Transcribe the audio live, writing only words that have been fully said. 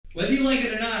Whether you like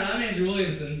it or not, I'm Andrew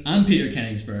Williamson. I'm Peter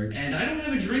Kenningsberg. And I don't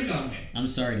have a drink on me. I'm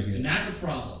sorry to hear And that. that's a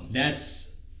problem. The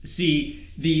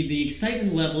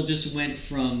excitement level just went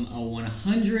from a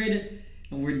 100,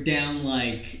 and we're down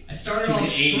like I started to off an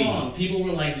 80. strong. People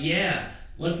were like, yeah,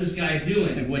 what's this guy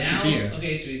doing? Like, what's now, the beer?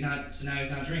 Okay, so now he's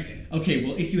not drinking. Okay,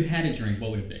 well, if you had a drink,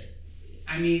 what would it be?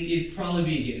 I mean, it'd probably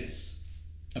be a Guinness.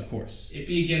 Of course. It'd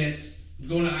be a Guinness. I'm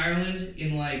going to Ireland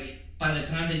in by the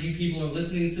time that you people are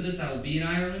listening to this, I will be in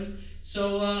Ireland.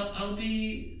 So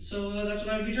that's what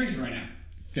I would be drinking right now.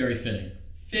 Very fitting.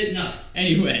 Fit enough.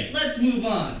 Anyway. Let's move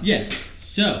on. Yes.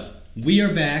 So, we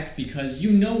are back because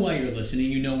you know why you're listening.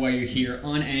 You know why you're here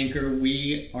on Anchor.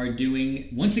 We are doing,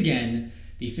 once again,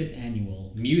 the 5th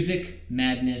annual Music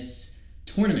Madness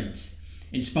Tournament.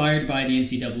 Inspired by the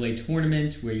NCAA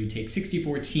tournament, where you take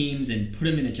 64 teams and put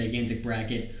them in a gigantic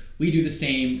bracket. We do the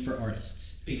same for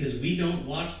artists. Because we don't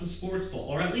watch the sports ball,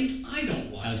 or at least I don't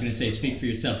watch. I was going to say, speak for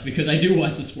yourself, because I do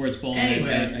watch the sports ball.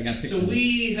 Anyway, I got so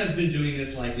we have been doing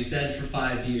this, like we said, for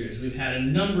 5 years. We've had a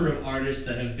number of artists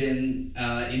that have been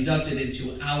inducted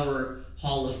into our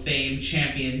Hall of Fame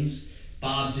champions: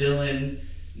 Bob Dylan,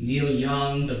 Neil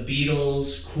Young, the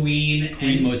Beatles, Queen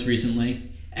most recently.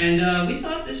 And we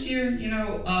thought this year,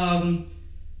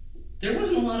 there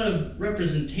wasn't a lot of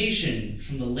representation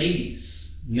from the ladies.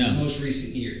 No. In the most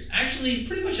recent years. Actually,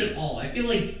 pretty much at all. I feel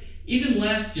like even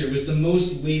last year was the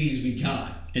most ladies we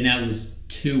got. And that was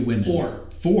 2 women. 4.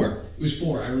 4. It was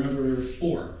 4. I remember there were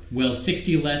 4. Well,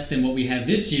 60 less than what we have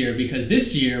this year, because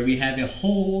this year we have a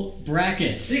whole bracket.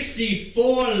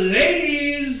 64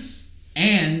 ladies!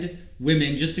 And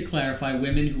women, just to clarify,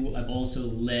 women who have also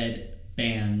led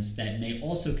bands that may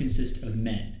also consist of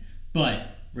men.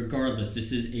 But regardless,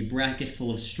 this is a bracket full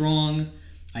of strong,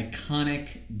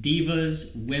 iconic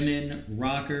divas, women,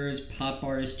 rockers, pop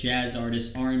artists, jazz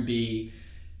artists, R&B,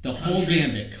 the whole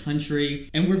gambit, country.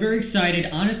 And we're very excited.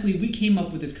 Honestly, we came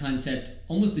up with this concept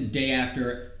almost the day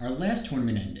after our last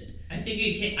tournament ended. I think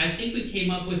we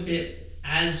came up with it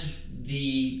as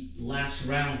the last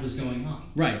round was going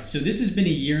on. Right. So this has been a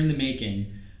year in the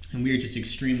making, and we are just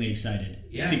extremely excited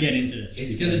to get into this.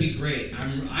 It's going to be great.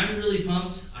 I'm really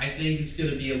pumped. I think it's going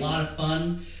to be a lot of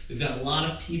fun. We've got a lot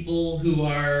of people who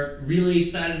are really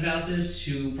excited about this,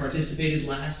 who participated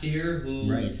last year,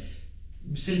 who,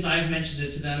 since I've mentioned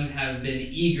it to them, have been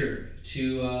eager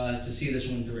to see this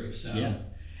one through. So, yeah.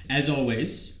 As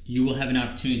always, you will have an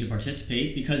opportunity to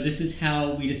participate because this is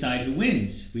how we decide who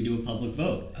wins. We do a public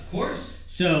vote. Of course.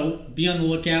 So, be on the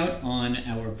lookout on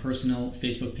our personal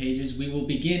Facebook pages. We will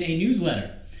begin a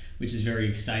newsletter, which is very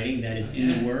exciting. That is in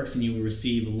the works, and you will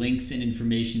receive links and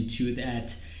information to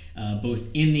that, both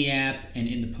in the app and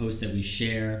in the post that we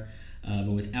share.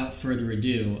 But without further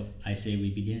ado, I say we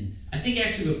begin. I think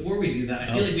actually before we do that,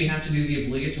 I feel like we have to do the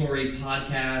obligatory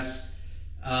podcast,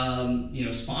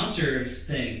 sponsors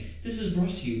thing. This is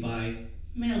brought to you by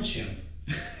MailChimp.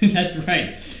 That's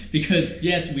right. Because,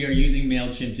 yes, we are using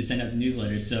MailChimp to send out the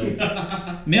newsletters. So,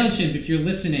 MailChimp, if you're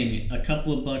listening, a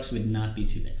couple of bucks would not be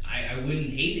too bad. I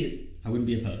wouldn't hate it. I wouldn't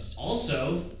be opposed.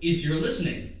 Also, if you're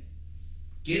listening,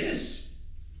 get us,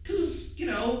 because,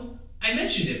 I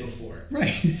mentioned it before.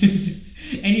 Right.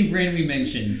 Any brand we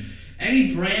mention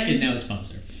Any brands is now a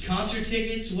sponsor. Concert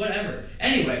tickets, whatever.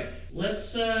 Anyway,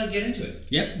 let's get into it.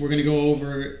 Yep, we're going to go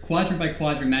over quadrant by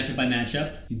quadrant, matchup by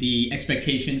matchup, the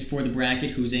expectations for the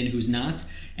bracket, who's in, who's not,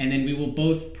 and then we will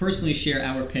both personally share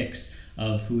our picks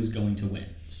of who is going to win.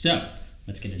 So,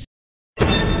 let's get into it.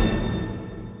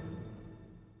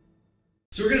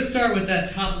 So we're going to start with that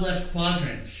top left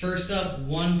quadrant. First up,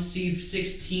 1 seed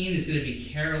 16 is going to be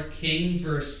Carole King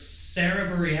versus Sara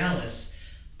Bareilles.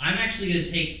 I'm actually going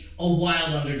to take a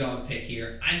wild underdog pick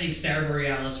here. I think Sara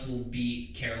Bareilles will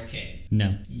beat Carole King.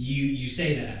 No. You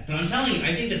say that. But I'm telling you,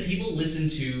 I think that people listen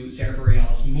to Sara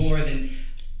Bareilles more than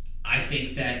I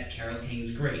think that Carole King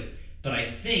is great. But I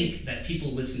think that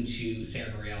people listen to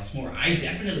Sara Bareilles more. I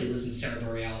definitely listen to Sara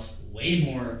Bareilles way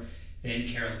more than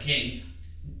Carole King.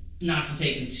 Not to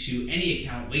take into any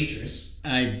account Waitress.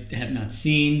 I have not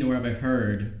seen nor have I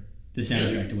heard the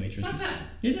soundtrack to Waitress. It's not bad.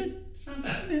 Is it? It's not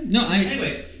bad. No,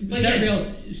 Anyway, Sara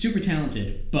Bareilles, super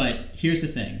talented, but here's the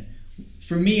thing.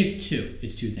 For me, it's two.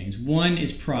 It's two things. One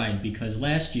is pride, because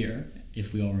last year,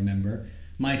 if we all remember,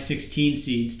 my 16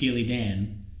 seed Steely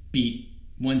Dan beat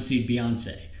 1 seed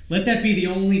Beyonce. Let that be the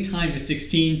only time a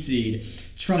 16 seed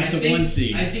trumps a 1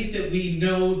 seed. I think that we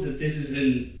know that this is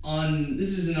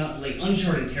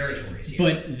uncharted territories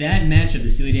here. But that matchup, the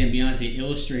Steely Dan Beyonce,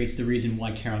 illustrates the reason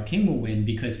why Carole King will win,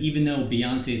 because even though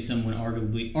Beyonce is someone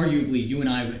arguably you and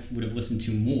I would have listened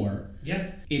to more,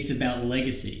 yeah, it's about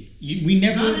legacy. we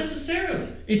never. Not necessarily.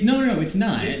 It's no, it's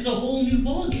not. This is a whole new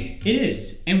ballgame. It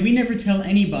is, and we never tell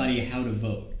anybody how to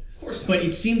vote. Of course not. But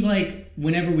it seems like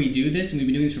whenever we do this, and we've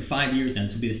been doing this for 5 years now,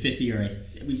 this will be the 5th year.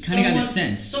 We've kind of gotten a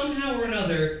sense. Somehow or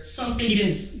another, something People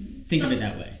is think of it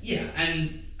that way. Yeah,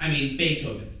 and I mean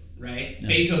Beethoven, right? No.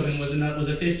 Beethoven was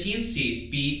a 15th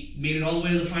seed, made it all the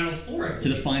way to the final four. To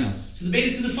the finals. Made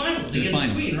it to the finals against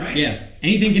the Queen, right? Yeah,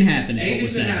 anything can happen. Is Anything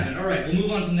what we're can saying. happen. All right, we'll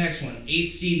move on to the next one. 8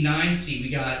 seed, 9 seed. We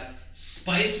got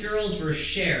Spice Girls versus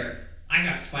Cher. I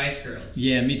got Spice Girls.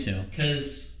 Yeah, me too.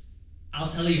 Because I'll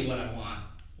tell you what I want.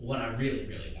 What I really,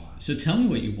 really want. So tell me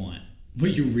what you want.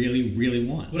 What you really, really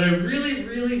want. What I really,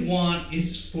 really want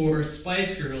is for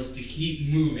Spice Girls to keep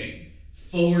moving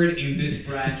forward in this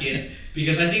bracket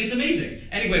because I think it's amazing.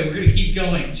 Anyway, we're going to keep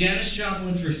going. Janis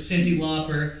Joplin for Cyndi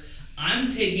Lauper. I'm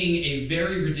taking a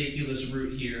very ridiculous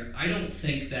route here. I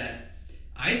think that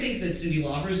Cyndi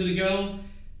Lauper is going to go,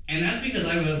 and that's because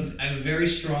I have a very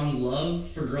strong love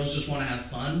for girls just want to have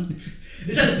fun.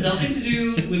 This has nothing to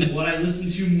do with what I listen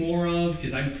to more of,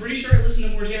 because I'm pretty sure I listen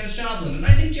to more Janis Joplin, and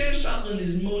I think Janis Joplin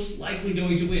is most likely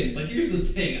going to win. But here's the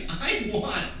thing. I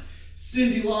want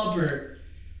Cyndi Lauper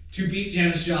to beat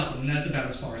Janis Joplin, and that's about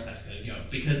as far as that's going to go.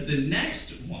 Because the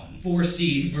next one, 4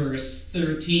 seed versus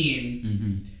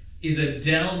 13, is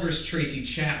Adele versus Tracy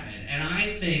Chapman. And I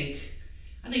think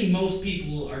most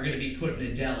people are going to be putting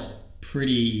Adele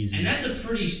pretty easy. And that's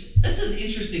an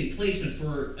interesting placement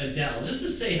for Adele. Just to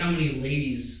say how many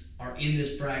ladies are in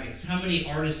this bracket, how many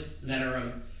artists that are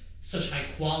of such high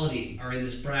quality are in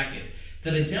this bracket,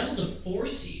 that Adele's a 4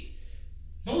 seed.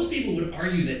 Most people would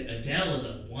argue that Adele is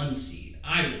a 1 seed,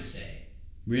 I would say.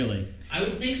 Really? I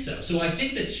would think so. So I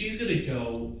think that she's going to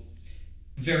go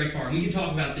very far. And we can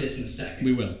talk about this in a second.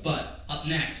 We will. But up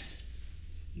next,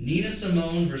 Nina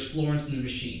Simone versus Florence and the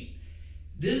Machine.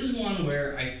 This is one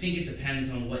where I think it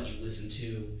depends on what you listen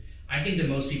to. I think that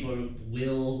most people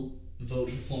will vote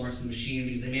for Florence and the Machine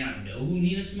because they may not know who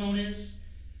Nina Simone is.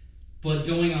 But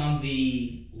going on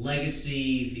the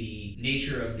legacy, the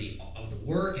nature of the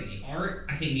work and the art,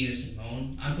 I think Nina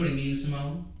Simone. I'm putting Nina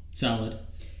Simone. Solid.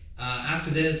 After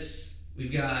this,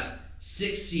 we've got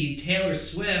 6 seed Taylor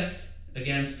Swift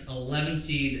against 11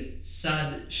 seed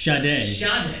Sade.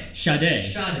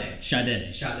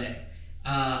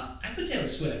 I put Taylor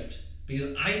Swift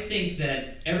because I think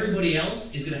that everybody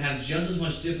else is going to have just as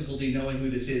much difficulty knowing who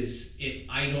this is if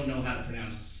I don't know how to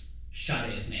pronounce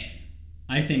Sade's name.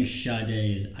 I think Sade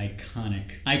is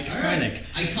iconic. Iconic?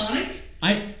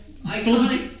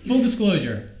 Full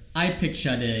disclosure, I picked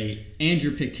Sade,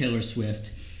 Andrew picked Taylor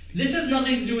Swift. This has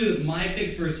nothing to do with my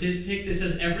pick versus his pick. This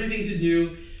has everything to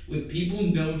do with people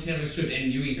who know Taylor Swift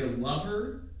and you either love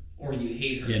her or you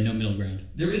hate her. Yeah, no middle ground.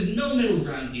 There is no middle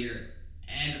ground here.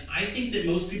 And I think that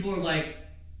most people are like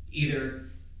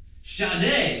either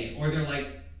Sade or they're like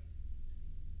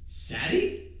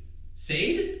Sade?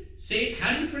 Sade?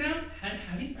 How do you pronounce it?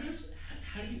 How do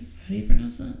you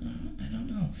pronounce that? I don't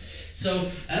know. So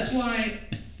that's why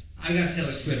I got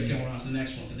Taylor Swift going on to the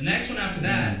next one. But the next one after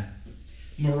that,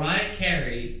 Mariah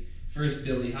Carey versus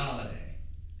Billie Holiday.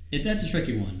 That's a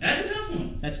tricky one. That's a tough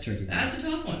one. That's a tricky one. That's a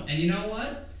tough one. And you know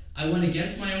what? I went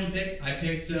against my own pick. I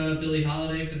picked Billie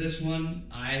Holiday for this one.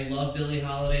 I love Billie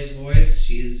Holiday's voice.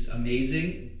 She's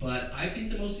amazing. But I think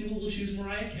that most people will choose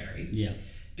Mariah Carey. Yeah.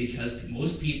 Because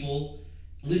most people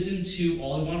listen to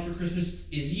All I Want for Christmas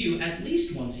Is You at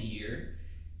least once a year.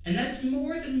 And that's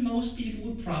more than most people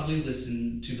would probably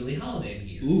listen to Billie Holiday in a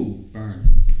year. Ooh,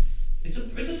 burn. It's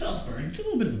a self-burn. It's a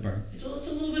little bit of a burn. It's a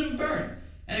little bit of a burn.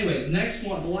 Anyway,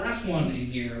 the last one in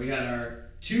here, we got our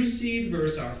 2 seed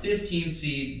versus our 15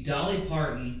 seed, Dolly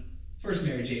Parton versus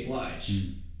Mary J.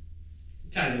 Blige.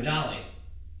 Gotta go Dolly.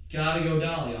 Gotta go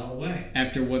Dolly all the way.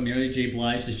 After what Mary J.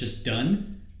 Blige has just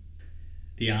done,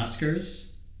 the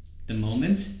Oscars, the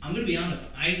moment. I'm gonna be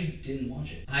honest, I didn't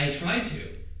watch it. I tried to,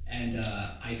 and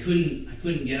I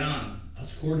couldn't get on.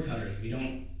 Us cord cutters, we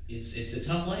don't. It's a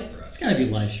tough life for us. It's gotta be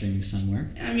live streaming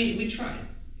somewhere. I mean, we tried.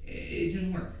 It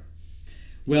didn't work.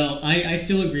 Well, I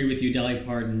still agree with you. Dolly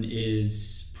Parton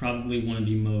is probably one of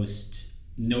the most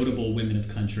notable women of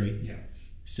country. Yeah.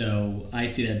 So I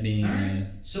see that being. All right.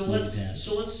 So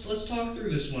let's talk through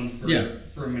this one for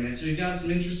a minute. So we've got some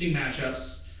interesting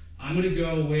matchups. I'm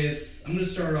gonna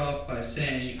start off by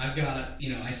saying I've got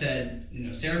I said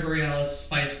Sarah Bareilles,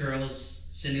 Spice Girls,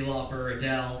 Cyndi Lauper,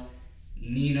 Adele,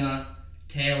 Nina,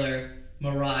 Taylor,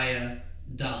 Mariah,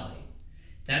 Dolly.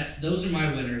 Those are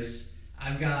my winners.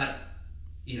 I've got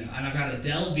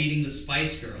Adele beating the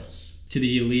Spice Girls To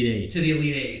the Elite Eight. To the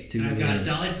Elite Eight. To the And I've Elite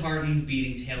got Eight. Dolly Parton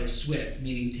beating Taylor Swift,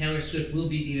 meaning Taylor Swift will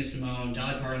beat Nina Simone,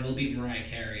 Dolly Parton will beat Mariah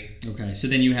Carey. Okay, so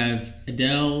then you have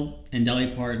Adele and Dolly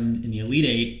Parton in the Elite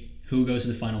Eight. Who goes to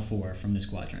the Final Four from this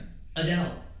quadrant?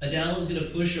 Adele. Adele is going to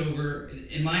push over.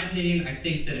 In my opinion, I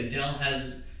think that Adele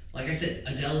has, like I said,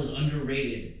 Adele is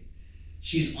underrated.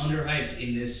 She's underhyped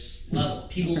in this level.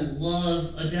 People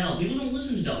love Adele. People don't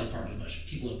listen to Dolly Parton as much.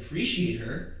 People appreciate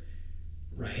her,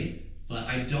 right? But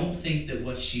I don't think that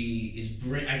what she is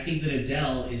I think that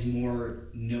Adele is more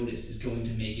noticed, is going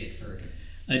to make it further.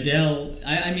 Adele,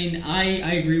 I mean,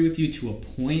 I agree with you to a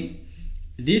point.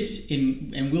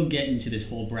 And we'll get into this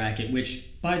whole bracket,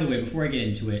 which, by the way, before I get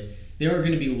into it, there are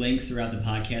going to be links throughout the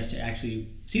podcast to actually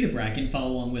see the bracket and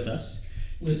follow along with us.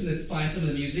 Listen to find some of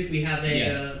the music. We have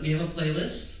a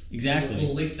playlist. Exactly.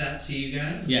 We'll link that to you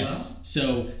guys as well.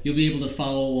 So you'll be able to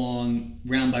follow along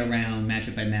round by round,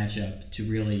 matchup by matchup, to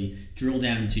really drill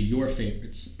down into your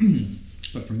favorites.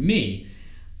 But for me,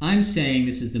 I'm saying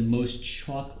this is the most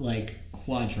chalk-like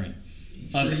quadrant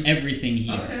of everything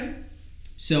here. Okay.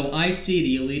 So I see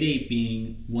the Elite Eight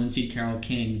being 1 seed Carole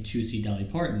King, 2 seed Dolly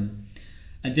Parton.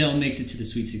 Adele makes it to the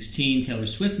Sweet 16. Taylor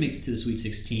Swift makes it to the Sweet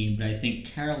 16. But I think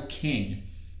Carole King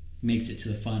makes it to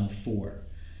the Final Four.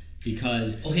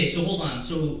 Because... Okay, so hold on.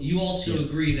 So you also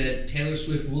agree that Taylor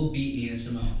Swift will beat Nina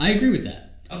Simone? I agree with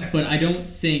that. Okay. But I don't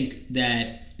think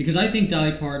that... Because I think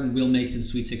Dolly Parton will make it to the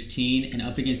Sweet 16, and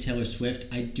up against Taylor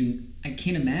Swift, I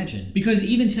can't imagine. Because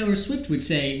even Taylor Swift would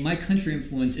say, my country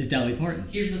influence is Dolly Parton.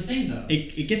 Here's the thing, though.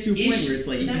 It gets to a point where it's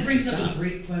like... That brings up a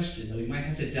great question that we might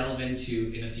have to delve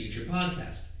into in a future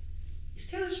podcast. Is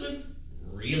Taylor Swift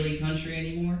really country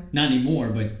anymore? Not anymore,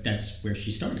 but that's where she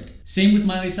started. Same with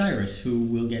Miley Cyrus, who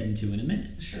we'll get into in a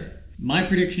minute. Sure. My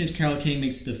prediction is Carole King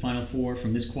makes it to the Final Four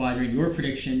from this quadrant. Your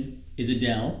prediction is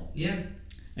Adele. Yeah.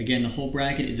 Again, the whole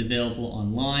bracket is available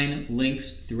online.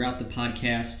 Links throughout the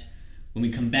podcast. When we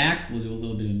come back, we'll do a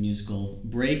little bit of a musical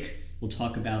break. We'll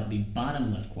talk about the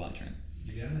bottom left quadrant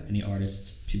and the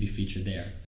artists to be featured there.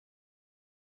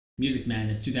 Music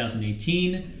Madness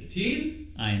 2018.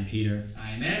 18. I am Peter.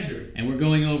 I am Andrew. And we're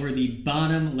going over the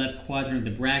bottom left quadrant of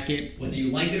the bracket. Whether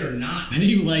you like it or not. Whether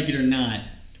you like it or not,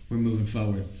 we're moving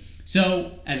forward.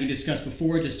 So, as we discussed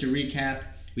before, just to recap,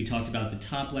 we talked about the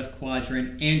top left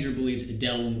quadrant. Andrew believes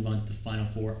Adele will move on to the Final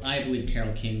Four. I believe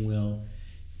Carole King will.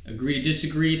 Agree to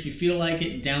disagree. If you feel like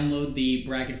it, download the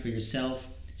bracket for yourself.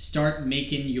 Start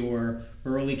making your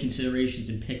early considerations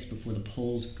and picks before the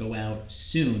polls go out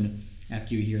soon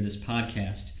after you hear this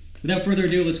podcast. Without further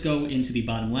ado, let's go into the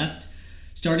bottom left.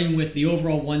 Starting with the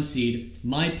overall 1 seed,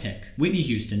 my pick, Whitney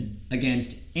Houston,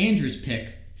 against Andrew's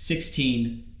pick,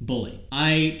 16, Bully.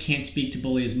 I can't speak to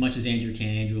Bully as much as Andrew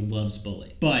can. Andrew loves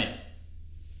Bully. But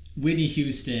Whitney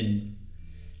Houston,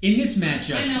 in this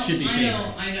matchup, should be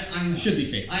favored. I know. Should be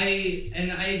favored.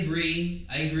 I agree.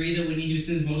 I agree that Whitney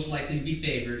Houston is most likely to be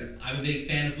favored. I'm a big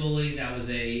fan of Bully. That was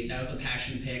a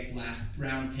passion pick, last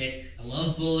round pick. I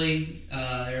love Bully.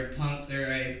 They're a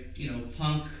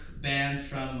punk band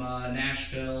from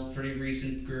Nashville, pretty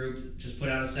recent group. Just put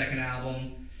out a second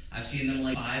album. I've seen them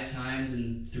like 5 times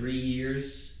in 3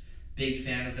 years. Big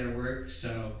fan of their work,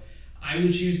 so I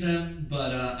would choose them.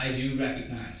 But I do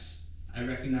recognize.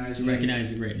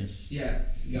 Recognize the greatness. Yeah,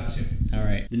 you got to. All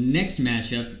right. The next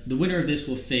matchup, the winner of this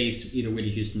will face either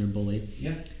Whitney Houston or Bully.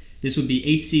 Yeah. This would be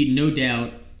 8 seed No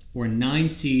Doubt or 9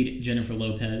 seed Jennifer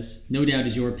Lopez. No Doubt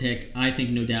is your pick. I think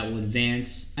No Doubt will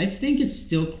advance. I think it's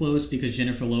still close because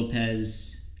Jennifer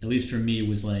Lopez, at least for me,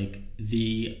 was like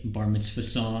the bar mitzvah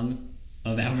song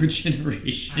of our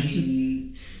generation. I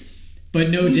mean, but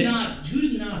who's not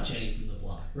Jenny from the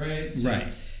Block, right? So, right.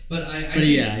 But I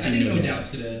think No No Doubt.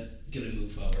 Doubt's gonna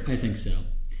move forward. I think so.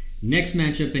 Next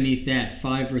matchup beneath that,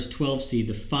 5 versus 12 seed.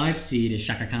 The 5 seed is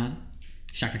Shaka Khan.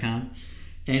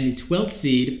 And the 12th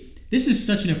seed, this is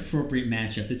such an appropriate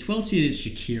matchup. The 12th seed is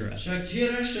Shakira.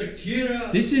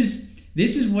 Shakira. This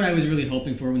is what I was really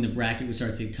hoping for when the bracket would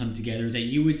start to come together, is that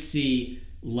you would see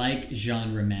like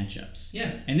genre matchups.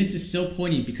 Yeah. And this is so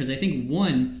poignant because I think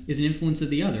one is an influence of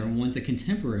the other and one's the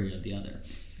contemporary of the other.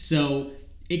 So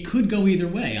it could go either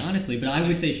way, honestly, but I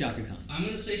would say Shaka Khan. I'm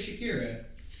going to say Shakira.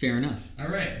 Fair enough. All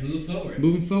right, move forward.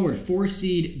 Moving forward, 4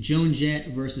 seed Joan Jett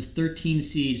versus 13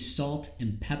 seed Salt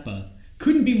and Peppa.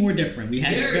 Couldn't be more different. We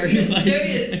had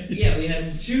we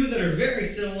had 2 that are very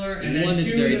similar, and then one 2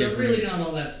 that's very that different. are really not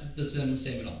all that the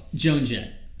same at all. Joan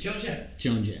Jett. Joan Jett.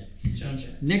 Joan Jett. Joan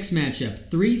Jett. Next matchup,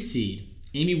 3 seed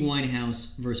Amy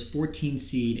Winehouse versus 14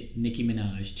 seed Nicki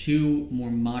Minaj. 2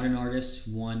 more modern artists.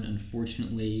 One,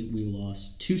 unfortunately, we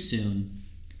lost too soon.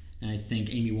 And I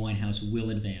think Amy Winehouse will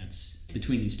advance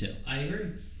between these 2. I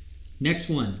agree. Next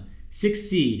one, 6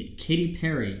 seed Katy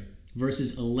Perry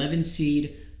versus 11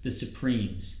 seed The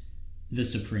Supremes. The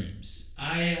Supremes.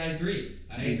 I agree.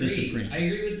 I agree. The Supremes. I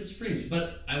agree with the Supremes,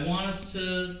 but I want us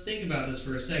to think about this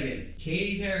for a second.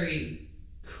 Katy Perry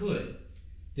could.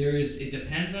 It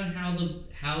depends on how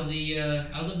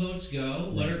the votes go.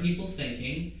 What are people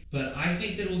thinking? But I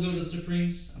think that it will go to the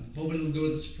Supremes. I'm hoping it will go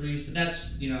to the Supremes. But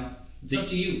that's it's up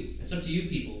to you. It's up to you,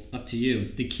 people. Up to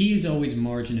you. The key is always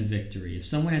margin of victory. If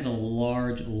someone has a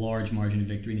large margin of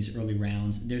victory in these early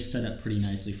rounds, they're set up pretty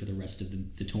nicely for the rest of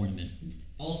the tournament.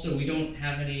 Also, we don't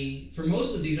have any... For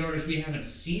most of these artists, we haven't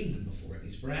seen them before in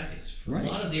these brackets. For a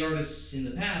lot of the artists in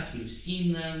the past, we've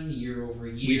seen them year over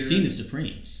year. We've seen the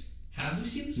Supremes. Have we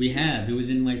seen the Supremes? We have. It was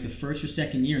in like the first or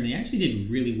second year, and they actually did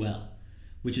really well,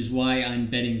 which is why I'm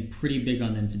betting pretty big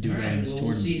on them to do well in this tournament.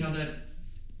 We'll see how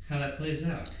that plays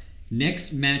out.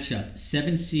 Next matchup,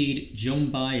 7 seed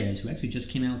Joan Baez, who actually just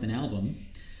came out with an album,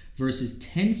 versus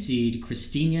 10 seed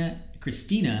Christina would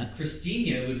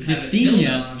have a tilde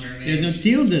on her name. There's no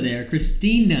tilde there.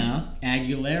 Christina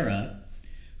Aguilera,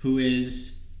 who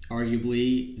is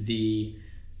arguably the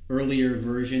earlier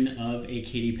version of a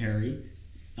Katy Perry.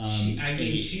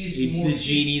 She's more... The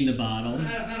genie in the bottle.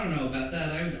 I don't know about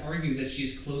that. I would argue that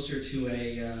she's closer to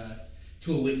a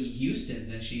Whitney Houston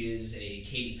than she is a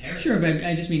Katy Perry. Sure, but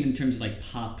I just mean in terms of like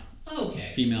pop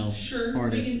female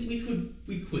artist.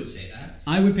 We could say that.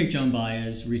 I would pick Joan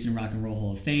Baez, recent Rock and Roll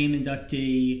Hall of Fame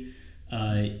inductee,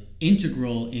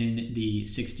 integral in the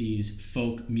 60s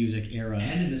folk music era.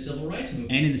 And in the Civil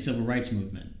Rights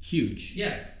Movement. Huge.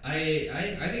 Yeah, I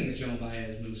think that Joan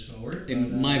Baez moves forward.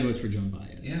 My vote's for Joan Baez.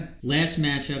 Yeah. Last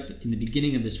matchup in the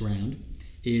beginning of this round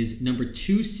is number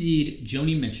 2 seed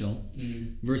Joni Mitchell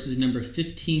versus number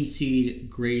 15 seed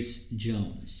Grace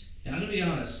Jones. Now, I'm going to be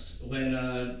honest. When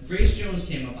Grace Jones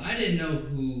came up, I didn't know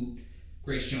who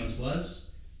Grace Jones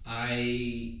was.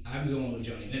 I'm going with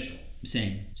Joni Mitchell.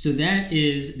 Same. So that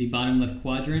is the bottom left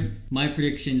quadrant. My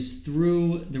predictions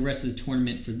through the rest of the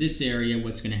tournament for this area,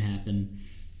 what's going to happen.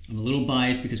 I'm a little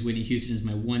biased because Whitney Houston is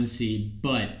my 1 seed,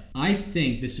 but I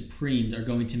think the Supremes are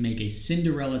going to make a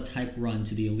Cinderella-type run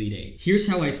to the Elite Eight. Here's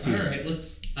how I see it. All right,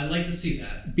 I'd like to see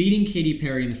that. Beating Katy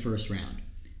Perry in the first round.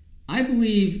 I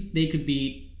believe they could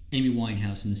beat Amy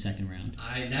Winehouse in the second round.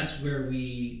 That's where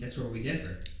we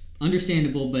differ.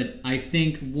 Understandable, but I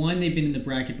think, one, they've been in the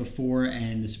bracket before,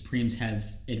 and the Supremes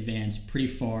have advanced pretty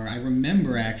far. I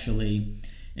remember, actually,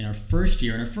 in our first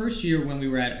year when we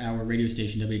were at our radio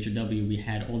station, WHRW, we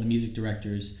had all the music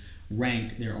directors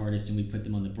rank their artists, and we put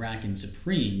them on the bracket.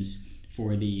 Supremes,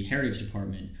 for the Heritage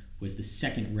Department, was the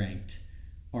second-ranked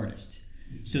artist.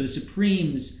 So the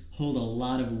Supremes hold a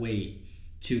lot of weight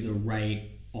to the right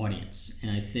audience,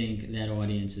 and I think that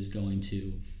audience is going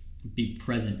to be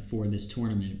present for this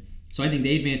tournament. So I think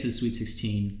they advance to the Sweet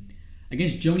 16.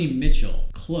 Against Joni Mitchell,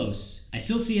 close. I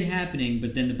still see it happening,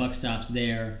 but then the buck stops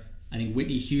there. I think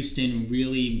Whitney Houston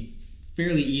really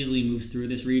fairly easily moves through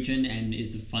this region and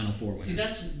is the Final Four winner.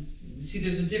 See,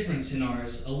 there's a difference in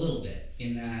ours a little bit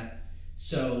in that.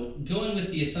 So going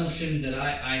with the assumption that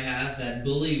I have that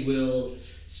Bully will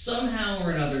somehow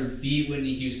or another beat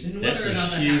Whitney Houston, That's whether or not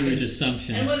a that huge happens,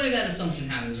 assumption. And whether that assumption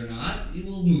happens or not,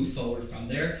 we'll move forward from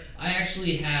there. I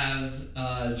actually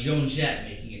have Joan Jett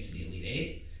making it to the Elite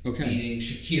Eight, beating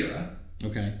Shakira,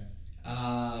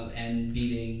 and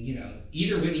beating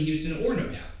either Whitney Houston or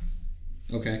No Doubt,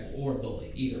 or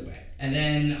Bully, either way. And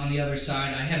then on the other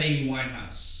side, I have Amy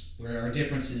Winehouse, where our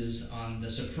differences on the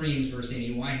Supremes versus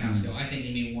Amy Winehouse go. I think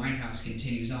Amy Winehouse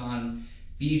continues on.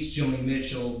 Beats Joni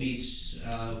Mitchell,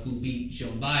 who beat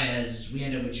Joan Baez. We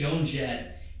end up with Joan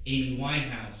Jett, Amy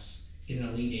Winehouse in an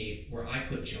Elite Eight, where I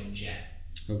put Joan Jett.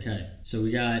 Okay, so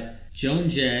we got Joan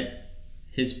Jett,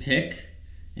 his pick,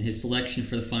 and his selection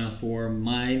for the Final Four.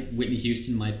 My Whitney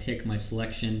Houston, my pick, my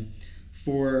selection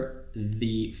for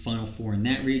the Final Four in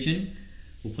that region.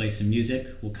 We'll play some music,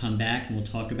 we'll come back, and we'll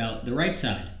talk about the right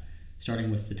side, starting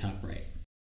with the top right.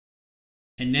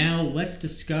 And now let's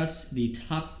discuss the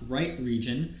top right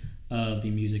region of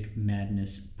the Music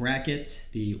Madness bracket,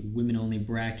 the women-only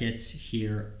bracket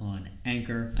here on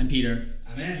Anchor. I'm Peter.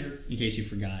 I'm Andrew. In case you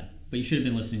forgot, but you should have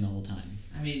been listening the whole time.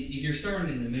 I mean, if you're starting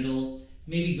in the middle,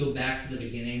 maybe go back to the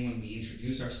beginning when we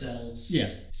introduce ourselves. Yeah.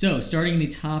 So, starting in the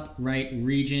top right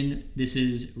region, this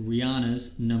is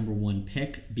Rihanna's number 1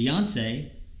 pick.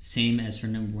 Beyonce, same as her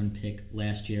number 1 pick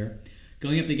last year,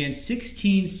 going up against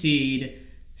 16 seed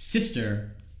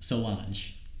Sister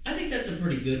Solange. I think that's a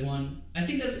pretty good one. I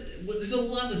think there's a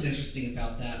lot that's interesting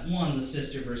about that. One, the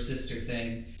sister versus sister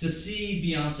thing. To see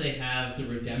Beyonce have the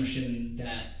redemption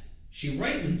that she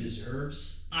rightly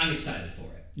deserves, I'm excited for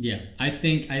it. Yeah, I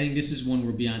think this is one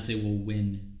where Beyonce will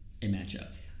win a matchup.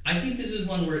 I think this is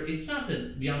one where it's not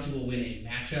that Beyonce will win a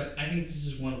matchup. I think this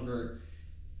is one where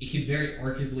it could very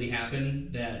arguably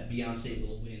happen that Beyonce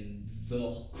will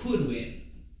could win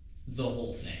the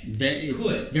whole thing. Very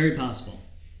possible.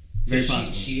 Very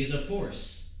possible. She is a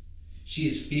force. She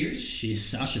is fierce. She is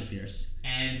Sasha Fierce.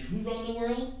 And who run the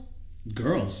world?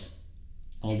 Girls.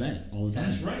 All day. All the time.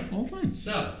 That's right. All the time.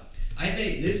 So, I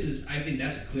think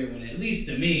that's a clear one, at least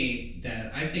to me,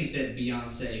 that I think that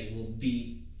Beyonce will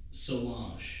beat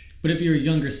Solange. But if you're a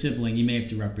younger sibling, you may have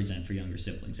to represent for younger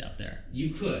siblings out there.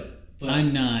 You could. But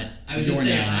I'm not. I was just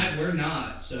saying, we're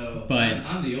not, so but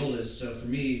I'm the oldest, so for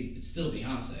me, it's still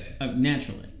Beyonce.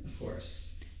 Naturally. Of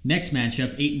course. Next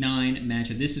matchup, 8-9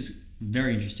 matchup. This is a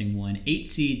very interesting one. 8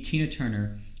 seed Tina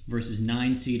Turner versus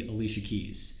 9 seed Alicia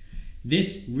Keys.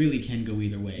 This really can go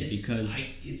either way because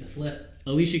it's a flip.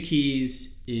 Alicia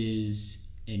Keys is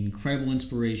an incredible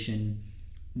inspiration.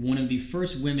 One of the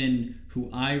first women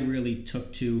who I really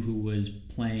took to who was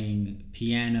playing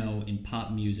piano in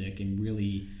pop music and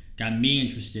really got me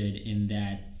interested in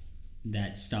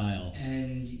that style.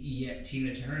 And yet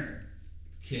Tina Turner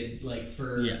could could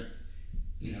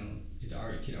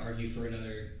argue for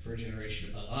a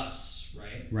generation above us,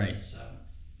 right? Right. So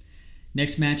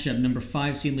next matchup, number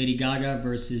 5 seed Lady Gaga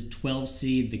versus 12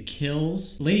 seed The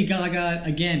Kills. Lady Gaga,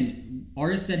 again,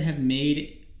 artists that have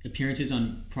made appearances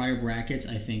on prior brackets,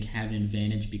 I think, have an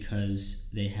advantage because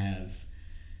they have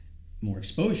more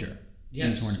exposure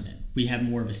in the tournament. We have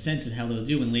more of a sense of how they'll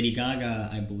do, and Lady Gaga,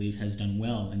 I believe, has done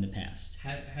well in the past.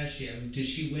 Has she? Did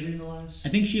she win in the last? I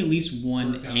think she at least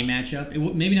won a matchup.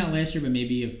 Maybe not last year, but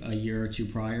maybe a year or two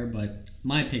prior, but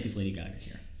my pick is Lady Gaga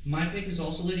here. My pick is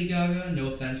also Lady Gaga. No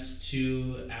offense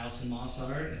to Alison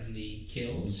Mossart and The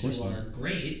Kills, who are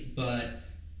great, but,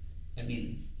 I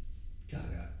mean,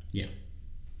 Gaga. Yeah.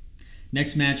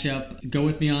 Next matchup, go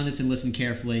with me on this and listen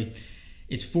carefully.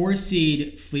 It's 4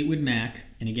 seed Fleetwood Mac,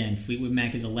 and again, Fleetwood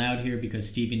Mac is allowed here because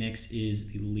Stevie Nicks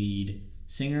is the lead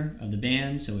singer of the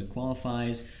band, so it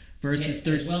qualifies. Versus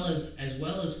as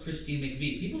well as Christine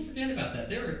McVie. People forget about that.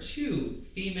 There are 2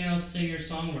 female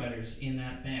singer-songwriters in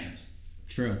that band.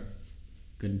 True.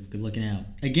 Good looking out.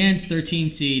 Against 13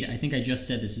 seed, I think I just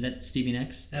said this. Is that Stevie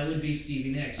Nicks? That would be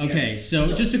Stevie Nicks. Okay, yes.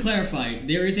 so just to clarify,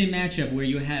 there is a matchup where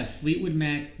you have Fleetwood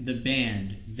Mac, the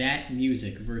band, that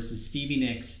music, versus Stevie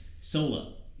Nicks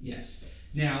solo. Yes.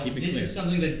 Now, this is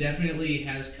something that definitely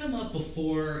has come up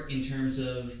before in terms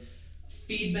of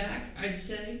feedback, I'd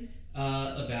say,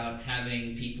 about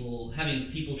having people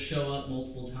show up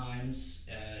multiple times.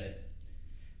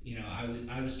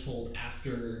 I was told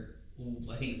after,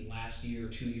 I think last year or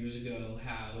 2 years ago,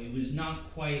 how it was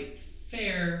not quite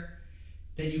fair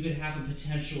that you could have a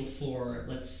potential for,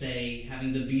 let's say,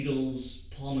 having the Beatles,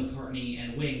 Paul McCartney,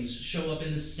 and Wings show up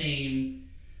in the same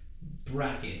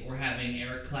bracket, or having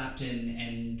Eric Clapton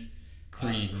and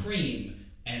Cream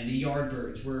and the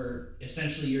Yardbirds, where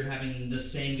essentially you're having the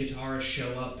same guitarist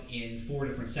show up in 4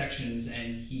 different sections,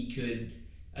 and he could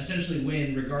essentially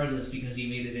win regardless because he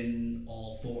made it in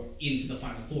all 4, into the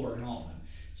final 4 in all of them.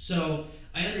 So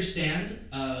I understand.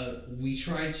 We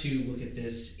tried to look at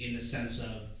this in the sense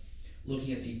of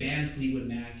looking at the band Fleetwood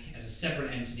Mac as a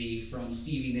separate entity from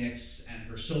Stevie Nicks and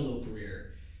her solo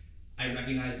career. I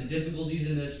recognize the difficulties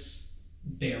in this.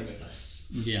 Bear with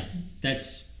us. Yeah,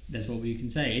 that's what we can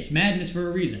say. It's madness for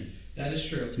a reason. That is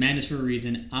true. It's madness for a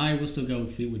reason. I will still go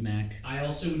with Fleetwood Mac. I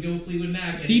also would go with Fleetwood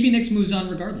Mac. Stevie Nicks moves on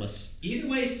regardless. Either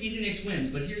way, Stevie Nicks wins.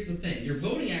 But here's the thing: you're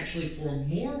voting actually for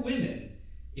more women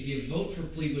if you vote for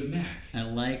Fleetwood Mac. I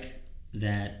like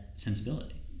that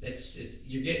sensibility.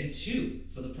 You're getting 2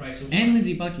 for the price of 1. And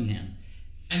Lindsey Buckingham.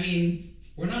 I mean,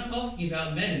 we're not talking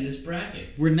about men in this bracket.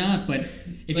 We're not, but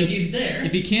he's there.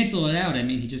 If he cancel it out, I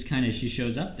mean, she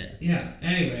shows up there. Yeah.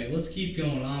 Anyway, let's keep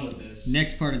going on with this.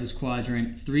 Next part of this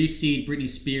quadrant, 3 seed Britney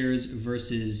Spears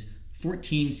versus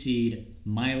 14 seed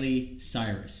Miley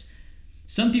Cyrus.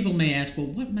 Some people may ask, well,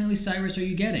 what Miley Cyrus are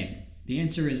you getting? The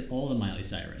answer is all the Miley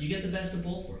Cyrus. You get the best of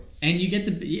both worlds. And you get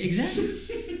exactly.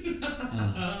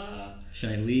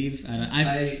 Should I leave?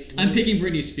 I'm picking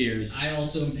Britney Spears. I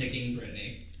also am picking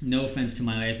Britney. No offense to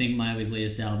Miley. I think Miley's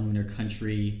latest album and her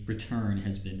country return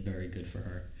has been very good for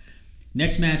her.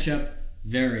 Next matchup,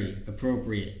 very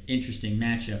appropriate, interesting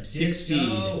matchup. 6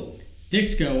 seed.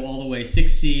 Disco all the way.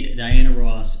 6 seed Diana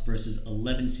Ross versus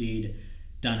 11 seed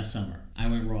Donna Summer. I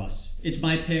went Ross. It's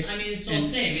my pick. I mean, it's all the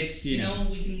same. It's,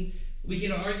 we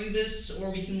can argue this,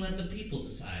 or we can let the people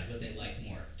decide what they like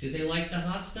more. Do they like the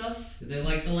hot stuff? Do they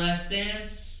like The Last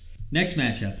Dance? Next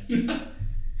matchup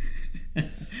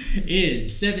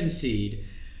is 7 seed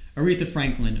Aretha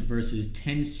Franklin versus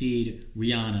 10 seed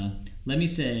Rihanna. Let me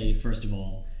say, first of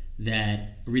all,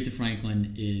 that Aretha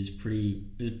Franklin is a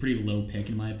pretty low pick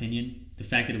in my opinion. The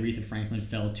fact that Aretha Franklin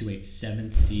fell to a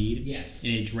 7th seed Yes.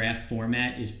 in a draft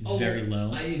format is very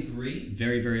low. I agree.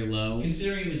 Very, very low.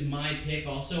 Considering it was my pick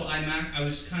also, I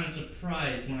was kind of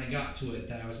surprised when I got to it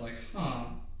that I was like,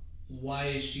 why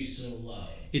is she so low?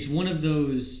 It's one of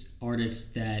those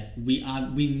artists that we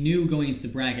knew going into the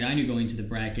bracket. I knew going into the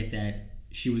bracket that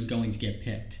she was going to get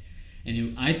picked,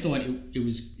 and I thought she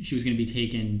was going to be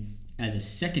taken as a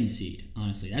 2nd seed.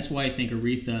 Honestly, that's why I think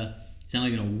Aretha is not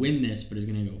only going to win this, but is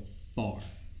going to go far.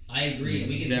 I agree.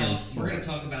 We can Very talk. far. We're going to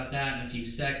talk about that in a few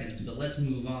seconds, but let's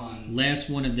move on. Last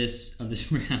one of this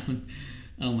round.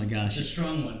 Oh my gosh! It's a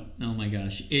strong one. Oh my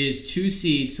gosh! It is 2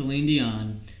 seed Celine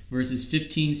Dion versus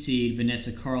 15 seed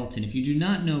Vanessa Carlton. If you do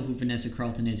not know who Vanessa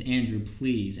Carlton is, Andrew,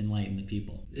 please enlighten the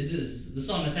people. This is the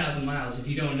song 1,000 Miles. If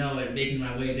you don't know it, making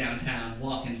my way downtown,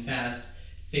 walking fast,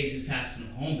 faces past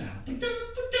and homebound.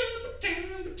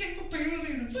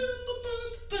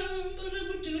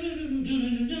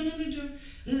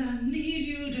 I need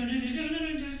you.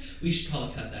 We should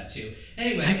probably cut that too.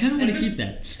 Anyway, I kind of want to keep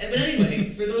that. But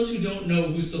anyway, for those who don't know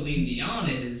who Celine Dion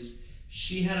is,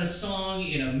 she had a song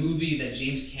in a movie that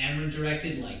James Cameron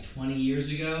directed like 20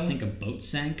 years ago. I think a boat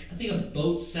sank. I think a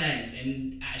boat sank,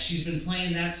 and she's been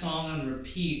playing that song on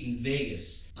repeat in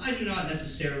Vegas. I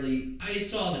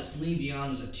saw that Celine Dion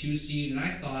was a 2 seed, and I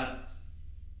thought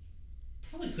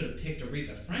probably could have picked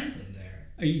Aretha Franklin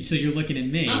there. So you're looking at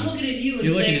me. I'm looking at you and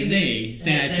You're looking saying at me,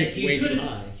 saying I picked way too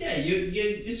high. Yeah,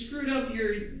 you screwed up.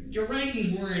 Your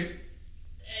rankings weren't.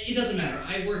 It doesn't matter.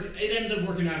 It ended up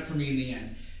working out for me in the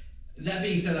end. That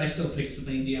being said, I still picked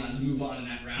Celine Dion to move on in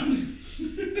that round.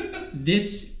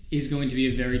 This is going to be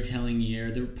a very telling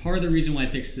year. Part of the reason why I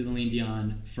picked Celine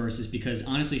Dion first is because,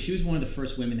 honestly, she was one of the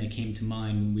first women that came to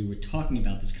mind when we were talking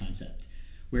about this concept.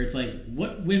 Where it's like,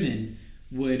 what women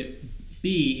would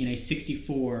be in a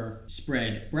 64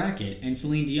 spread bracket? And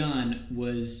Celine Dion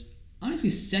was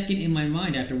honestly second in my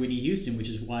mind after Whitney Houston, which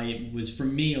is why it was, for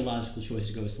me, a logical choice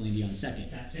to go with Celine Dion second.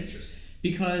 That's interesting.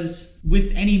 Because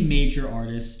with any major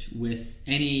artist, with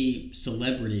any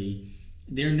celebrity,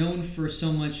 they're known for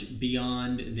so much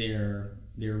beyond their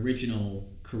original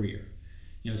career.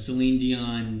 You know, Celine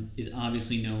Dion is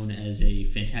obviously known as a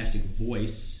fantastic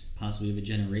voice, possibly of a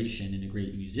generation, and a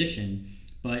great musician,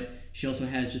 but she also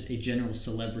has just a general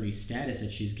celebrity status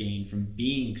that she's gained from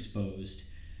being exposed,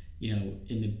 you know,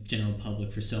 in the general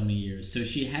public for so many years. So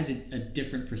she has a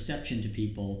different perception to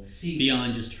people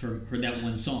beyond just her that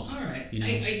one song. All right. You know? I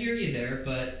hear you there,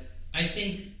 but I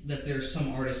think that there's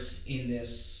some artists in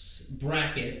this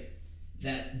bracket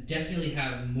that definitely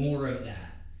have more of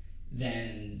that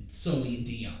than Celine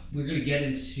Dion. We're going to get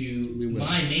into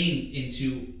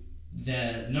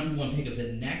the number one pick of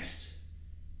the next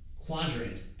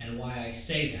quadrant and why I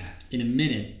say that in a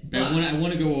minute, but I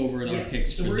want to go over our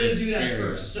picks. So for we're going to this do that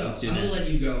area. first. So I'm going to let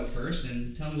you go first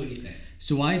and tell me what you think.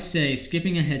 So I say,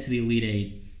 skipping ahead to the Elite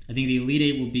Eight, I think the Elite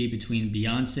Eight will be between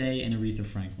Beyonce and Aretha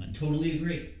Franklin. Totally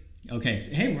agree. Okay,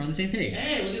 so hey, we're on the same page.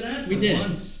 Hey, look at that. We did.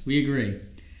 Once. We agree.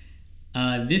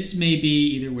 This may be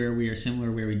either where we are similar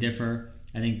or where we differ.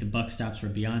 I think the buck stops for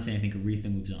Beyonce. I think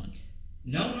Aretha moves on.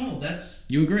 No, that's...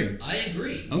 You agree? I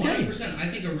agree. Okay. 100%. I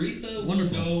think Aretha will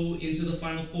go into the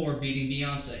Final Four beating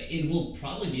Beyonce. It will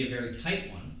probably be a very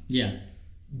tight one. Yeah.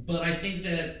 But I think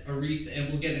that Aretha, and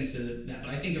we'll get into that, but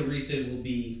I think Aretha will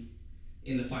be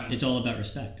in the Final Four. It's all about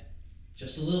respect.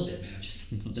 Just a little bit, man.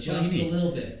 Just a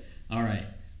little bit. All right.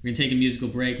 We're going to take a musical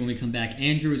break. When we come back,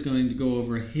 Andrew is going to go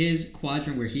over his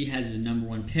quadrant where he has his number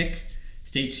one pick.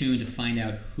 Stay tuned to find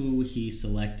out who he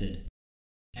selected.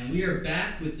 And we are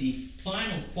back with the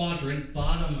final quadrant,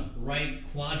 bottom right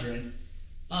quadrant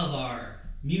of our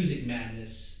Music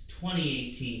Madness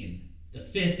 2018, the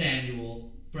 5th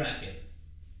annual bracket.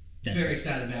 Very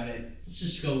excited about it. Let's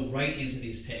just go right into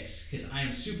these picks because I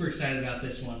am super excited about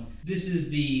this one. This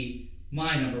is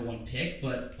my number one pick,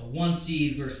 but a 1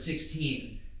 seed versus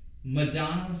 16.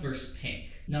 Madonna versus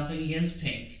Pink. Nothing against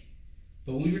Pink.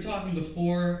 But we were talking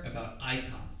before about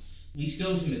icons. We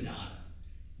go to Madonna.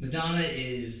 Madonna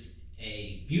is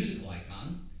a musical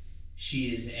icon.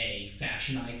 She is a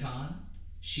fashion icon.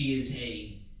 She is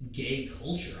a gay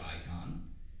culture icon.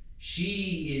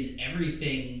 She is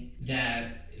everything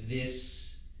that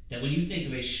when you think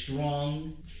of a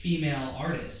strong female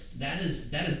artist, that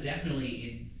is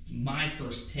definitely my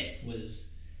first pick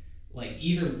was like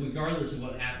either regardless of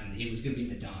what happened, it was going to be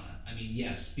Madonna. I mean,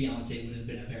 yes, Beyonce would have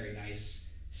been a very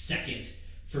nice second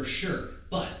for sure,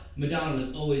 but Madonna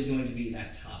was always going to be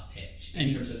that top pick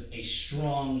in terms of a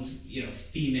strong,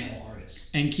 female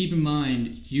artist. And keep in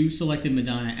mind, you selected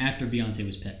Madonna after Beyonce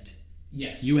was picked.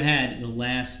 Yes. You had the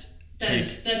last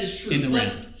That is true. in the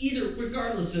but ring.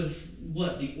 regardless of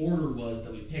what the order was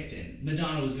that we picked in,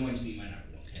 Madonna was going to be my number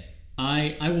one pick.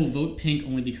 I will vote Pink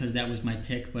only because that was my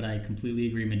pick, but I completely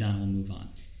agree Madonna will move on.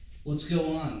 Let's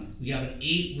go on. We have an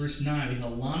 8 versus 9. We have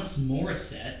Alanis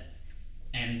Morissette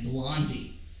and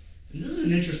Blondie. And this is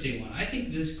an interesting one. I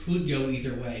think this could go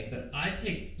either way, but I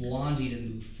picked Blondie to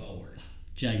move forward.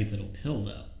 Jagged Little Pill,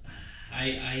 though.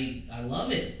 I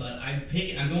love it, but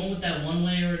I'm going with that one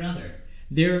way or another.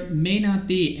 There may not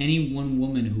be any one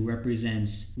woman who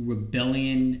represents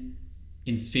rebellion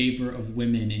in favor of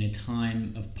women in a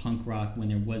time of punk rock when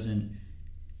there wasn't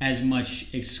as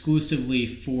much exclusively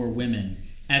for women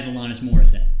as Alanis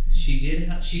Morissette. She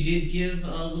did give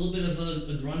a little bit of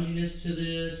a grunginess to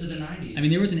the 90s. I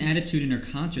mean, there was an attitude in her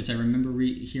concerts. I remember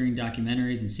hearing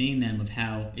documentaries and seeing them of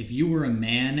how if you were a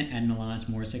man at an Alanis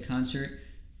Morissette concert,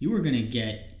 you were going to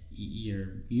get your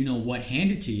you-know-what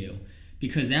handed to you,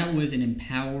 because that was an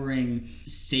empowering,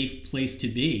 safe place to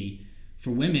be for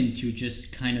women to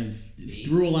just kind of,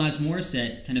 through Alanis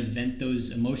Morissette, kind of vent those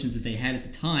emotions that they had at the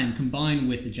time, combined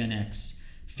with the Gen X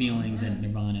feelings that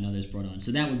Nirvana and others brought on.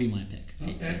 So that would be my pick.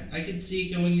 Okay, I could see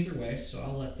it going either way, so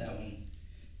I'll let that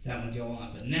one go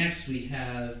on. But next we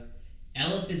have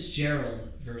Ella Fitzgerald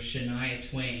versus Shania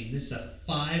Twain. This is a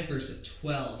 5 versus a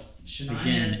 12. Shania,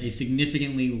 again, a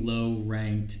significantly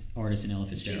low-ranked artist in Ella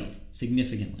Fitzgerald.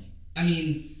 Significantly. I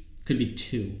mean, could be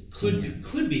 2.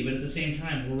 Could be, but at the same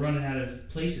time, we're running out of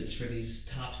places for these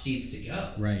top seeds to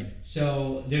go. Right.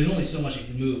 So there's only so much it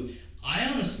can move.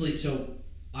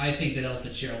 I think that Ella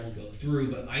Fitzgerald will go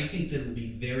through, but I think that it'll be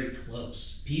very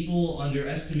close. People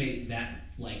underestimate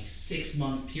that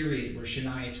 6-month period where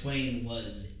Shania Twain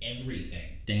was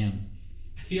everything. Damn.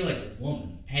 I feel like a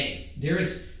woman. Hey,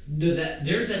 there's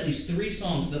at least 3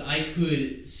 songs that I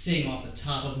could sing off the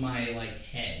top of my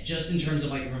head, just in terms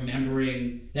of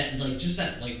remembering that just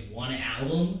that one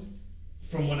album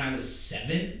from when I was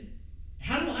 7.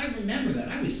 How do I remember that?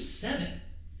 I was 7.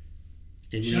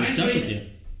 It really stuck with you.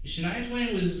 Shania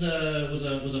Twain was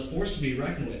a force to be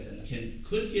reckoned with, and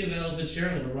could give Ella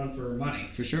Fitzgerald a run for her money.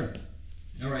 For sure.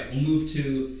 All right, we'll move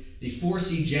to the 4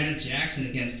 seed Janet Jackson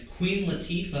against Queen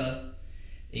Latifah,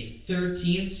 a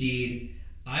 13 seed.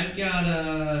 I've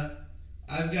got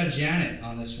Janet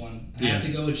on this one. I have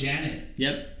to go with Janet.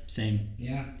 Yep, same.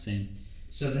 Yeah. Same.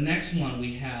 So the next one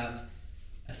we have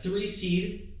a 3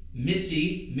 seed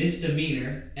Missy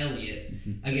Misdemeanor Elliott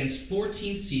against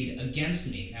 14th seed Against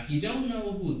Me. Now, if you don't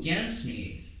know who Against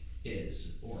Me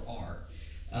is or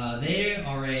are, they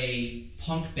are a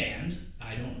punk band.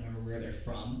 I don't remember where they're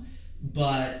from,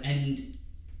 and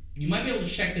you might be able to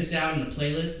check this out in the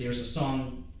playlist. There's a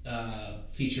song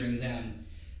featuring them.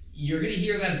 You're gonna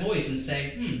hear that voice and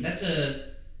say,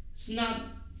 it's not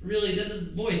really, this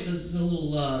voice is a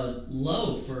little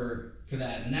low for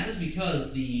that, and that is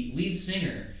because the lead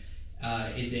singer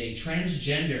is a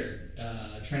transgender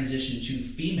transition to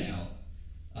female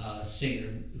singer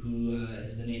who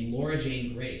is the name Laura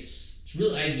Jane Grace. It's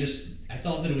really, I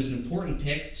thought that it was an important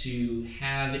pick to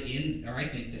have in, or I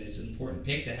think that it's an important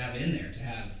pick to have in there, to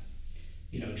have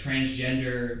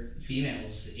transgender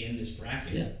females in this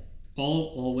bracket. Yeah,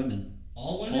 all women.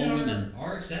 All women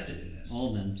are accepted in this. All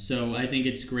of them. So I think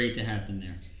it's great to have them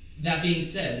there. That being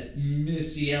said,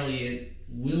 Missy Elliott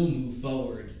will move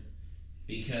forward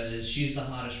because she's the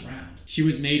hottest round. She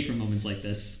was made for moments like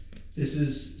this. I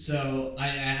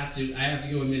have to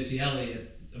go with Missy Elliott.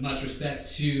 Much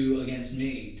respect to Against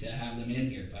Me to have them in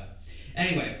here, but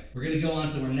anyway, we're gonna go on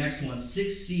to our next one.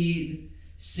 6 seed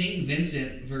St.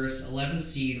 Vincent versus 11th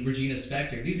seed Regina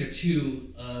Spektor. These are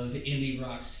 2 of indie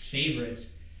rock's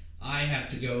favorites. I have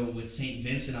to go with St.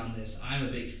 Vincent on this. I'm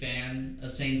a big fan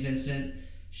of St. Vincent.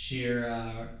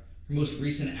 Her most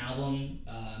recent album,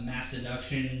 Mass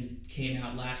Seduction, came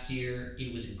out last year.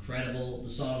 It was incredible. The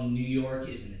song New York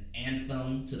is an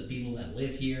anthem to the people that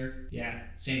live here. Yeah,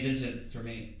 St. Vincent for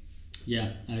me.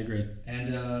 Yeah, I agree.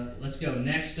 And let's go.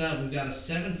 Next up, we've got a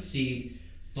 7th seed,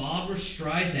 Barbra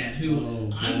Streisand,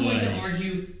 who I'm going to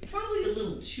argue probably a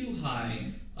little too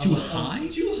high. Too high?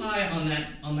 Too high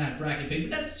on that bracket pick,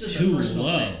 but that's just too a personal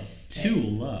low. thing. Too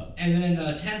low. And then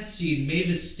 10th seed,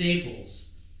 Mavis Staples.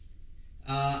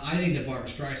 I think that Barbra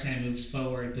Streisand moves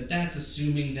forward, but that's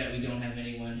assuming that we don't have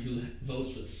anyone who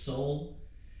votes with soul.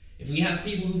 If we have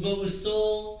people who vote with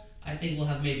soul, I think we'll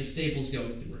have Mavis Staples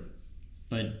going through.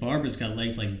 But Barbara's got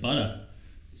legs like butter.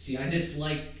 See, I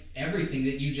dislike everything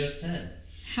that you just said.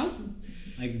 How?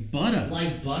 Like butter.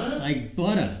 Like butter? Like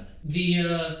butter.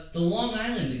 The Long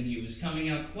Island in you is coming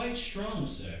out quite strong,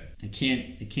 sir. I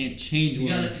can't change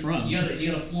where I'm from. You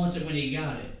gotta flaunt it when you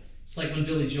got it. It's like when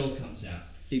Billy Joel comes out.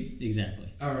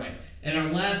 Exactly. All right, and our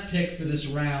last pick for this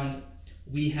round,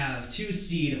 we have 2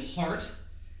 seed Heart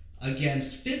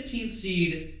against 15th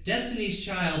seed Destiny's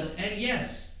Child, and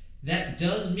yes, that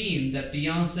does mean that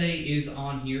Beyonce is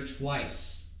on here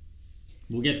twice.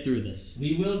 We'll get through this.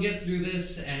 We will get through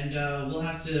this, and we'll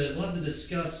have to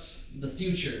discuss the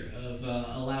future of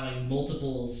allowing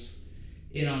multiples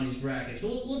in on these brackets.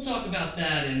 We'll talk about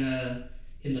that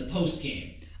in the post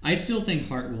game. I still think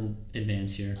Heart will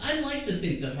advance here. I'd like to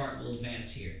think that Heart will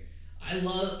advance here. I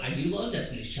do love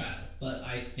Destiny's Child, but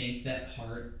I think that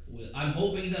Heart will. I'm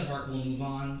hoping that Heart will move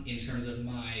on in terms of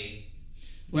my.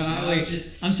 Well,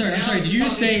 I'm sorry. Did you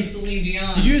say Celine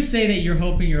Dion? Did you just say that you're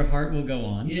hoping your Heart will go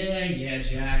on? Yeah,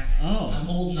 Jack. Oh, I'm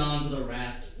holding on to the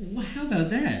raft. Well, how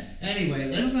about that? Anyway,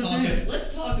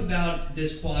 let's talk about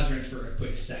this quadrant for a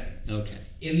quick second. Okay.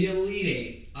 In the Elite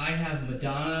Eight, I have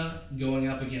Madonna going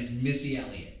up against Missy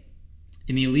Elliott.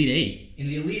 In the Elite Eight? In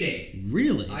the Elite Eight.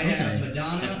 Really? I have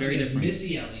Madonna That's very against different.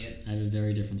 Missy Elliott. I have a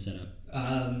very different setup.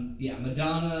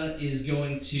 Madonna is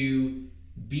going to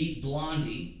beat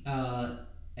Blondie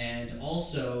and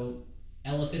also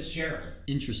Ella Fitzgerald.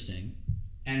 Interesting.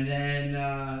 And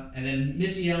then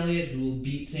Missy Elliott, who will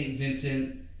beat St.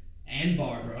 Vincent and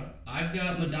Barbara. I've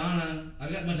got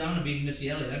Madonna beating Missy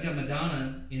Elliott. I've got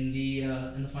Madonna in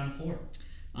the Final Four.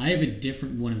 I have a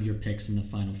different one of your picks in the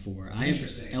Final Four. I have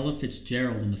Interesting. Ella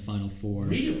Fitzgerald in the Final Four.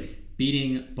 Really?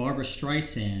 Beating Barbara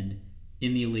Streisand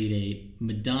in the Elite Eight.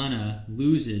 Madonna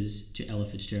loses to Ella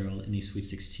Fitzgerald in the Sweet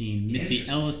 16.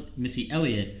 Missy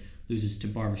Elliott loses to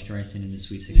Barbara Streisand in the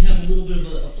Sweet 16. We have a little bit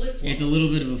of a flip-flop. It's a little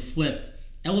bit of a flip.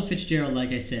 Ella Fitzgerald,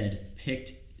 like I said,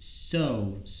 picked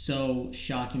so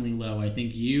shockingly low. I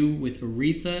think you, with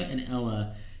Aretha and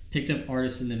Ella, picked up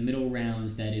artists in the middle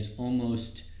rounds that is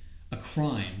almost a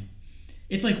crime.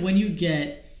 It's like when you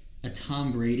get a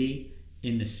Tom Brady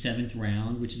in the 7th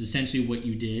round, which is essentially what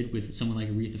you did with someone like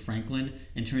Aretha Franklin,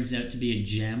 and turns out to be a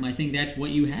gem. I think that's what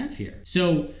you have here.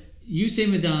 So you say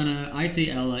Madonna, I say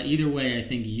Ella. Either way, I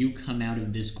think you come out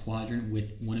of this quadrant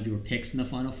with one of your picks in the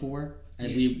Final Four.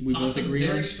 We both agree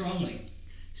very on. strongly.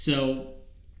 So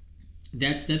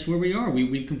that's where we are.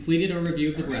 We've completed our review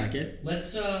of the bracket.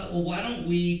 Let's why don't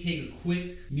we take a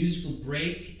quick musical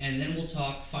break, and then we'll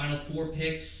talk Final Four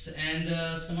picks and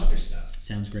some other stuff.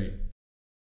 Sounds great.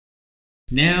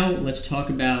 Now let's talk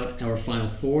about our Final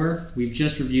Four. We've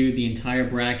just reviewed the entire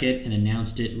bracket and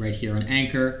announced it right here on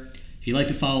Anchor. If you'd like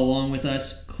to follow along with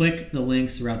us, click the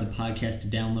links throughout the podcast to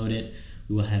download it.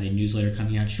 We will have a newsletter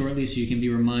coming out shortly so you can be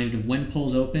reminded of when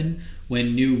polls open,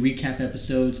 when new recap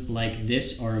episodes like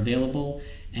this are available,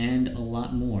 and a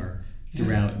lot more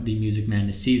throughout the Music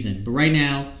Madness season. But right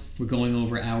now, we're going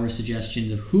over our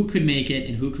suggestions of who could make it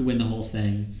and who could win the whole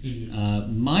thing.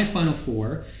 Mm-hmm. My Final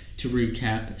Four, to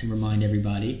recap and remind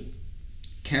everybody: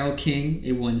 Carole King,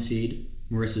 a 1 seed,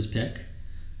 Marissa's pick,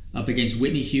 up against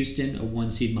Whitney Houston, a 1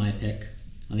 seed, my pick.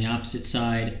 On the opposite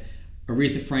side,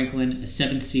 Aretha Franklin, a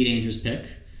 7th seed, Andrew's pick,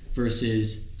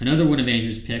 versus another one of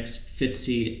Andrew's picks, 5th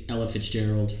seed, Ella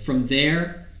Fitzgerald. From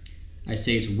there, I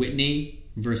say it's Whitney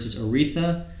versus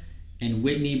Aretha, and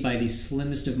Whitney, by the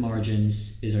slimmest of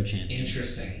margins, is our champion.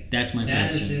 Interesting. That's my prediction.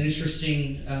 That is an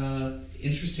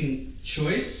interesting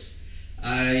choice.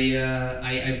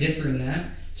 I differ in that.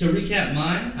 To recap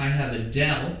mine, I have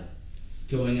Adele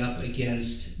going up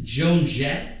against Joan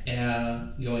Jett,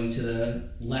 going to the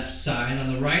left side.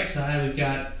 On the right side, we've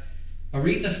got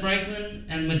Aretha Franklin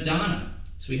and Madonna.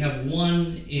 So we have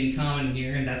one in common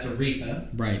here, and that's Aretha.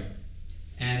 Right.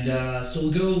 And so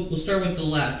we'll start with the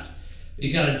left.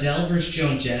 We've got Adele versus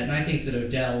Joan Jett, and I think that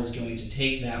Adele is going to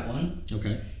take that one.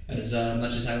 Okay. As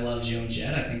much as I love Joan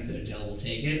Jett, I think that Adele will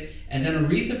take it. And then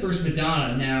Aretha versus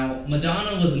Madonna. Now,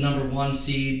 Madonna was a number 1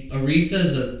 seed.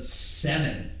 Aretha's a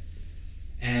 7.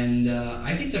 And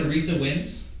I think that Aretha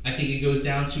wins. I think it goes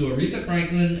down to Aretha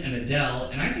Franklin and Adele,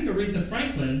 and I think Aretha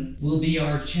Franklin will be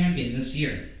our champion this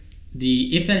year.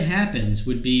 If that happens,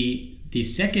 would be the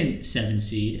second 7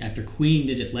 seed after Queen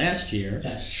did it last year.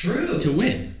 That's true. To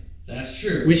win. That's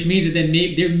true. Which means that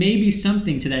there may be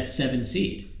something to that 7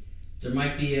 seed. There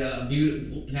might be a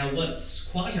beautiful. Now, what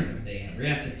quadrant were they in? We're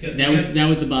gonna have to. That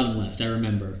was the bottom left. I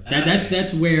remember.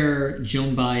 That's where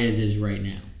Joan Baez is right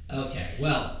now. Okay.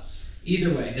 Well.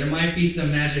 Either way, there might be some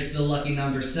magic to the lucky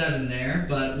number 7 there,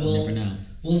 but we'll never know.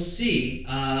 We'll see.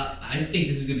 I think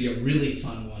this is going to be a really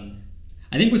fun one.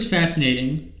 I think what's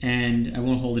fascinating, and I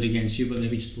won't hold it against you, but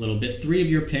maybe just a little bit. 3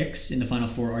 of your picks in the Final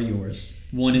Four are yours.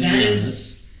 One is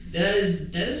Rihanna's. That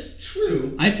is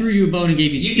true. I threw you a bone and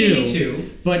gave you 2. You gave me 2.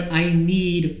 But I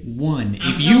need 1.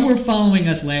 If you were following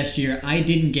us last year, I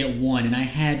didn't get 1, and I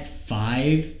had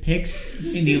 5 picks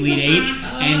in the Elite 8,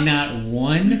 and not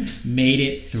 1 made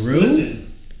it through.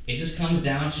 Listen, it just comes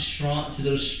down to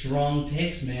those strong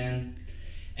picks, man.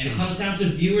 And it comes down to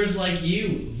viewers like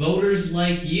you, voters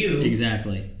like you.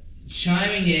 Exactly.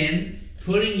 Chiming in,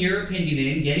 putting your opinion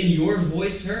in, getting your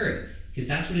voice heard. Because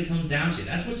that's what it comes down to.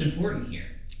 That's what's important here.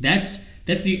 That's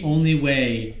the only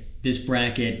way this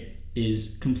bracket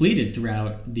is completed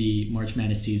throughout the March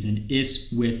Madness season,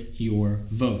 is with your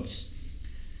votes.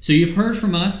 So you've heard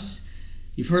from us.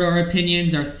 You've heard our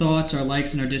opinions, our thoughts, our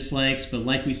likes and our dislikes. But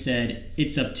like we said,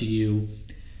 it's up to you.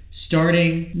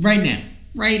 Starting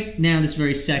right now, this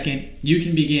very second, you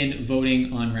can begin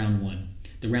voting on round 1,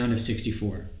 the round of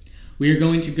 64. We are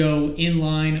going to go in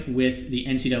line with the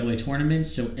NCAA tournament,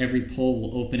 so every poll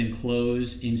will open and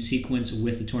close in sequence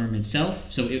with the tournament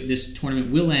itself. So this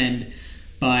tournament will end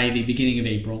by the beginning of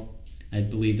April. I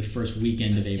believe the first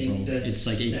weekend of April. It's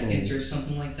like April or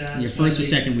something like that. Your first or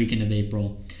second weekend of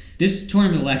April. This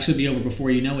tournament will actually be over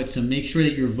before you know it, so make sure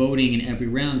that you're voting in every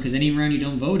round, because any round you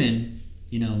don't vote in,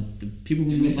 the people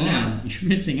who move on, you're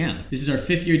missing out. This is our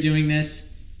 5th year doing this.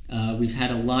 We've had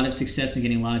a lot of success in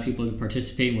getting a lot of people to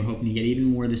participate, and we're hoping to get even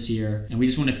more this year. And we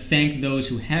just want to thank those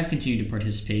who have continued to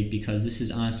participate, because this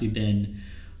has honestly been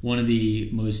one of the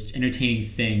most entertaining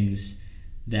things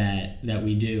that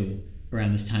we do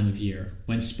around this time of year.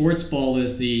 When sports ball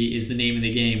is the name of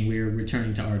the game, we're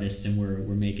returning to artists, and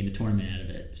we're making a tournament out of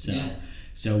it.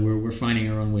 So we're finding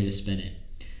our own way to spin it.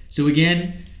 So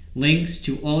again, links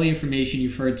to all the information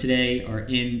you've heard today are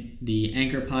in the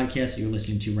Anchor podcast that you're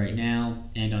listening to right now,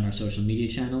 and on our social media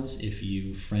channels if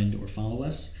you friend or follow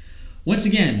us. Once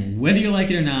again, whether you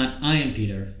like it or not, I am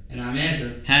Peter. And I'm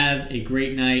Andrew. Have a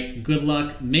great night. Good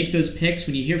luck. Make those picks.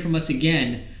 When you hear from us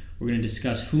again, we're going to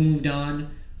discuss who moved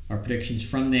on, our predictions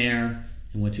from there,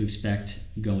 and what to expect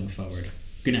going forward.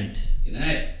 Good night. Good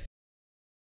night.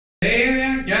 Baby,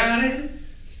 I got it.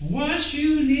 What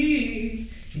you need.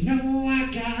 You know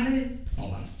I got it.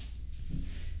 Hold on.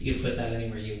 You can put that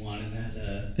anywhere you want in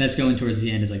that. That's going towards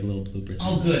the end as like a little blooper thing.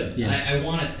 Oh, good. Yeah. I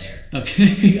want it there.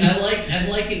 Okay. I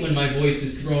like it when my voice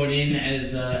is thrown in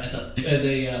as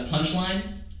a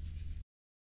punchline.